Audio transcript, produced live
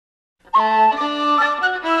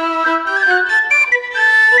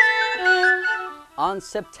On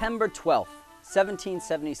September 12,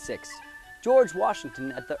 1776, George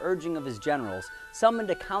Washington, at the urging of his generals, summoned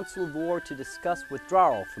a council of war to discuss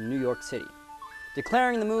withdrawal from New York City.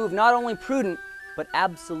 Declaring the move not only prudent, but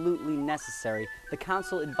absolutely necessary, the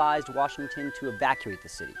council advised Washington to evacuate the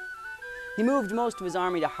city. He moved most of his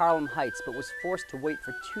army to Harlem Heights, but was forced to wait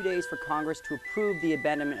for 2 days for Congress to approve the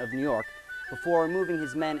abandonment of New York before moving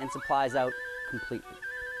his men and supplies out completely.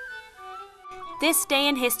 This Day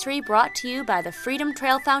in History brought to you by the Freedom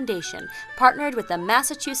Trail Foundation, partnered with the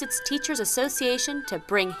Massachusetts Teachers Association to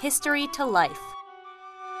bring history to life.